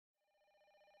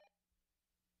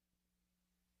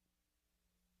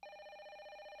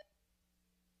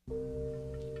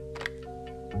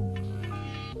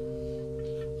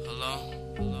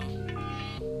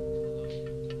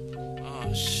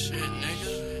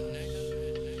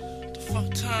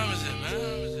fuck time is it, man?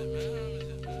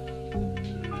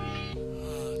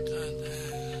 Oh,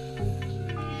 goddamn.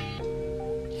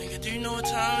 Nigga, do you know what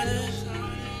time it is?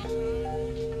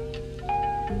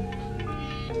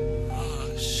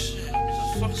 Oh, shit.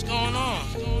 What the fuck's going on?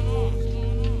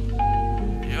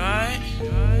 You alright?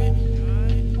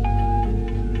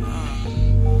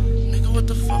 Nigga, what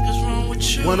the fuck is wrong with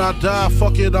you? When I die,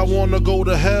 fuck it, I wanna go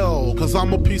to hell. Cause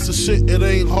I'm a piece of shit, it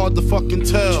ain't hard to fucking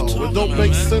tell. It don't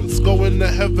make sense going to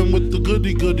heaven with the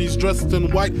goody goodies dressed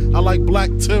in white. I like black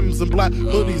Timbs and black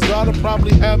hoodies. God'll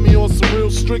probably have me on some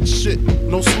real strict shit.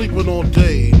 No sleeping all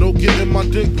day, no getting my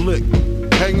dick licked.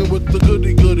 Hanging with the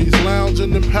goody goodies,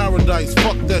 lounging in paradise.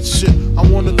 Fuck that shit, I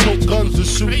wanna tote guns and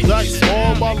shoot dice.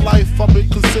 All my life I've been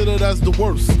considered as the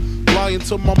worst. Lying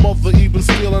to my mother, even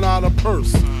stealing out her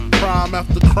purse. Crime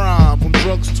after crime, from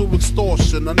drugs to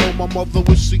extortion. I know my mother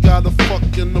wish she got a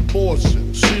fucking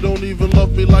abortion. She don't even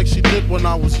love me like she did when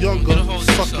I was younger.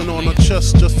 Sucking on her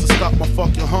chest just to stop my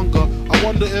fucking hunger. I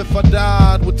wonder if I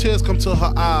died, would tears come to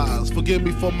her eyes? Forgive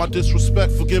me for my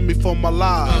disrespect, forgive me for my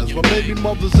lies. My baby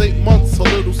mother's 8 months, her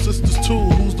little sister's 2.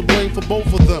 Who's to blame for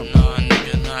both of them?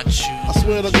 Not you. I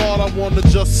swear to God, I wanna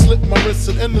just slip my wrist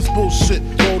and end this bullshit.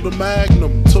 Throw the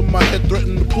magnum till my head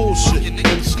threaten to pull shit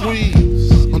and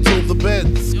squeeze until the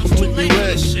bed's completely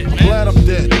red. I'm glad I'm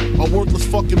dead, a worthless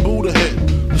fucking Buddha head.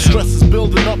 The stress is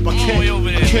building up, I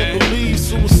can't believe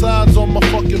suicide's on my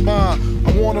fucking mind.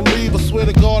 I wanna leave, I swear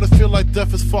to God, I feel like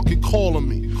death is fucking calling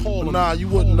me. But nah, you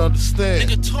wouldn't understand.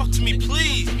 Nigga, talk to me,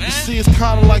 please, man. You see, it's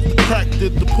kinda like the crack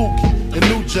did the Pookie and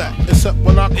New Jack. Except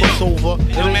when I cross over,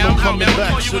 it ain't no coming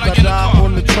back. Should I die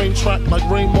on the train track like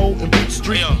Rainbow and Beat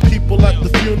Street? People at the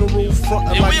funeral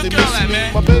frontin' like they miss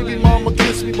me. My baby mama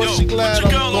kissed me, but she glad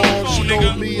I'm gone. She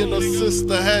know me and her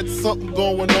sister had something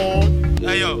going on.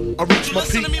 I reached my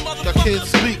peak, I can't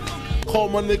speak. Call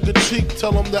my nigga cheek,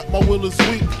 tell him that my will is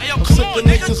weak. I'm sick of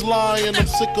niggas lying, I'm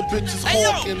sick of bitches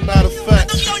hawking. Matter of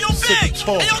fact, I'm sick of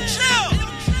talking.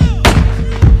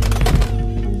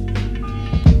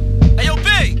 Ayo,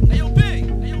 Big! Ayo, Big!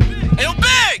 Ayo, Big! Ayo,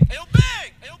 Big! Ayo, Big!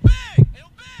 Ayo, Big! Ayo,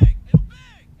 Big! Ayo,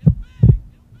 Big!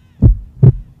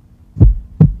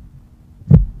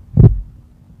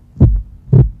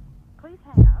 Please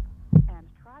hang up and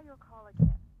try your call again.